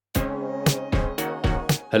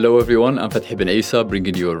Hello everyone, I'm Fethi Benaissa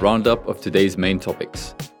bringing you a roundup of today's main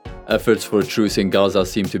topics. Efforts for a truce in Gaza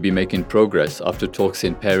seem to be making progress after talks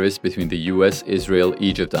in Paris between the US, Israel,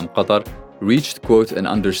 Egypt and Qatar reached, quote, an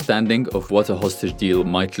understanding of what a hostage deal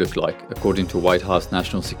might look like, according to White House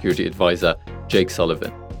National Security Advisor Jake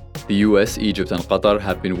Sullivan. The US, Egypt and Qatar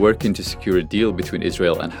have been working to secure a deal between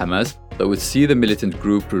Israel and Hamas that would see the militant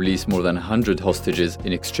group release more than 100 hostages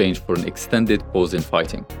in exchange for an extended pause in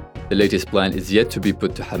fighting. The latest plan is yet to be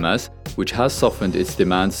put to Hamas, which has softened its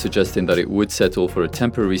demands, suggesting that it would settle for a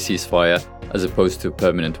temporary ceasefire as opposed to a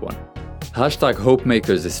permanent one.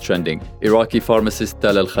 #HopeMakers is trending. Iraqi pharmacist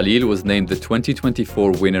Tal Al-Khalil was named the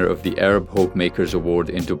 2024 winner of the Arab HopeMakers Award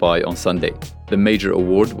in Dubai on Sunday. The major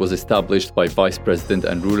award was established by Vice President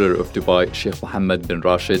and ruler of Dubai, Sheikh Mohammed bin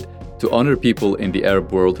Rashid, to honor people in the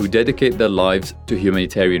Arab world who dedicate their lives to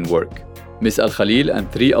humanitarian work. Ms. Al-Khalil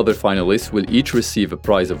and 3 other finalists will each receive a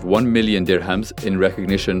prize of 1 million dirhams in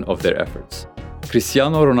recognition of their efforts.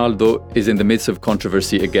 Cristiano Ronaldo is in the midst of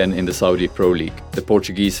controversy again in the Saudi Pro League. The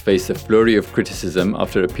Portuguese faced a flurry of criticism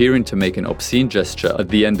after appearing to make an obscene gesture at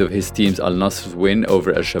the end of his team's Al Nassr's win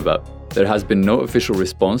over Al Shabab. There has been no official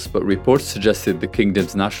response, but reports suggested the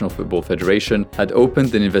kingdom's National Football Federation had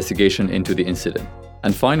opened an investigation into the incident.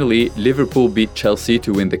 And finally, Liverpool beat Chelsea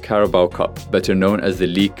to win the Carabao Cup, better known as the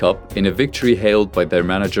League Cup, in a victory hailed by their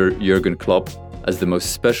manager Jurgen Klopp as the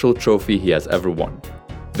most special trophy he has ever won.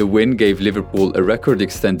 The win gave Liverpool a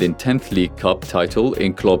record-extending 10th League Cup title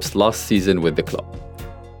in Klopp's last season with the club.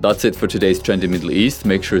 That's it for today's Trend in Middle East.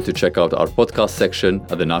 Make sure to check out our podcast section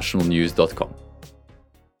at thenationalnews.com.